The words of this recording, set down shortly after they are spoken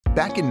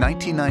Back in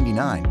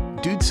 1999,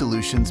 Dude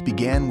Solutions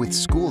began with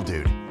School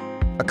Dude,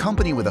 a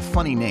company with a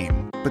funny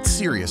name but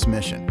serious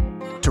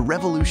mission: to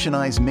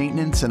revolutionize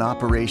maintenance and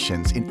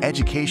operations in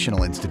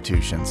educational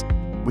institutions.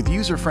 With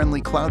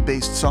user-friendly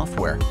cloud-based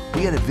software,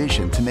 we had a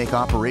vision to make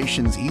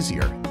operations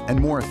easier and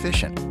more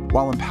efficient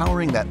while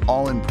empowering that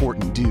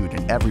all-important dude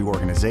in every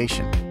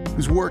organization,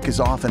 whose work is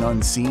often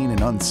unseen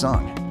and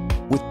unsung.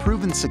 With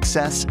proven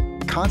success,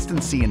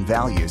 constancy in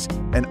values,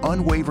 and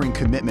unwavering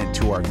commitment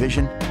to our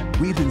vision,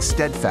 we've been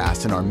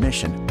steadfast in our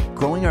mission,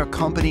 growing our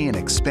company and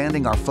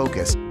expanding our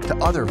focus to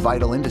other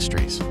vital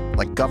industries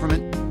like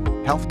government,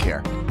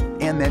 healthcare,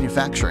 and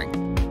manufacturing.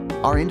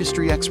 Our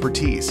industry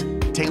expertise,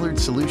 tailored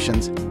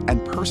solutions,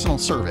 and personal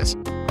service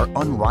are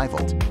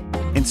unrivaled.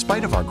 In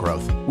spite of our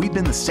growth, we've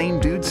been the same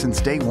dude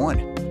since day one.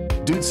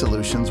 Dude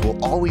Solutions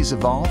will always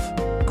evolve,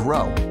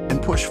 grow,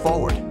 and push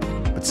forward.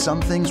 But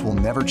some things will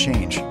never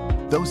change.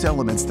 Those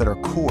elements that are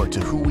core to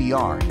who we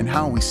are and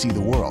how we see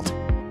the world.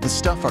 The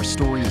stuff our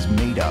story is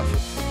made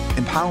of.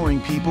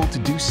 Empowering people to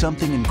do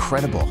something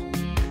incredible.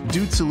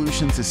 Dude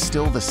Solutions is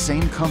still the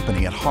same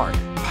company at heart,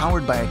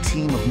 powered by a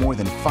team of more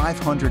than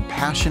 500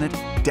 passionate,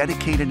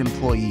 dedicated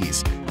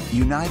employees,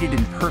 united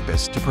in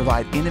purpose to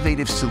provide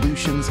innovative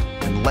solutions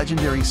and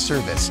legendary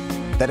service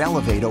that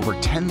elevate over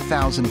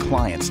 10,000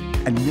 clients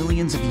and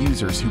millions of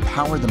users who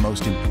power the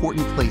most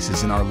important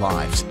places in our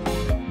lives.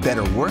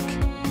 Better work,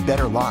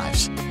 better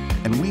lives.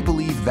 And we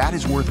believe that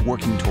is worth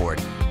working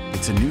toward.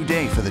 It's a new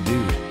day for the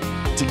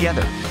Dude.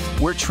 Together,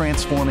 we're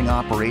transforming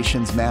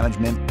operations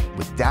management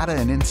with data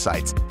and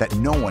insights that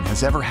no one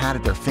has ever had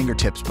at their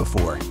fingertips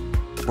before.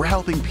 We're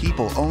helping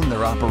people own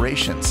their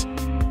operations.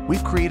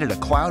 We've created a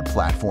cloud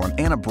platform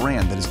and a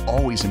brand that is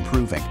always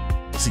improving,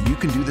 so you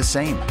can do the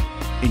same.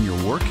 In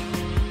your work,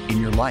 in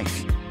your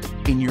life,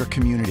 in your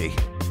community.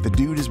 The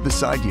Dude is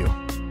beside you.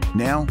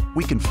 Now,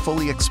 we can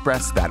fully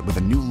express that with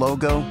a new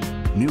logo,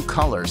 new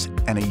colors,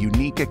 and a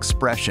unique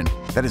expression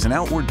that is an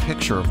outward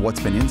picture of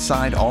what's been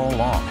inside all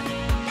along.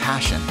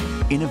 Passion,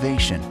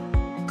 innovation,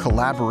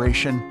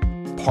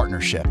 collaboration,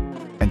 partnership.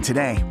 And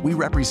today, we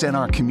represent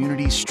our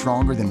community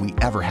stronger than we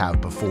ever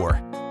have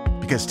before.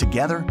 Because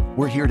together,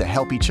 we're here to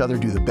help each other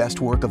do the best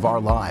work of our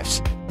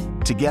lives.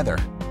 Together,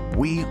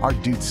 we are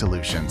Dude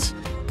Solutions.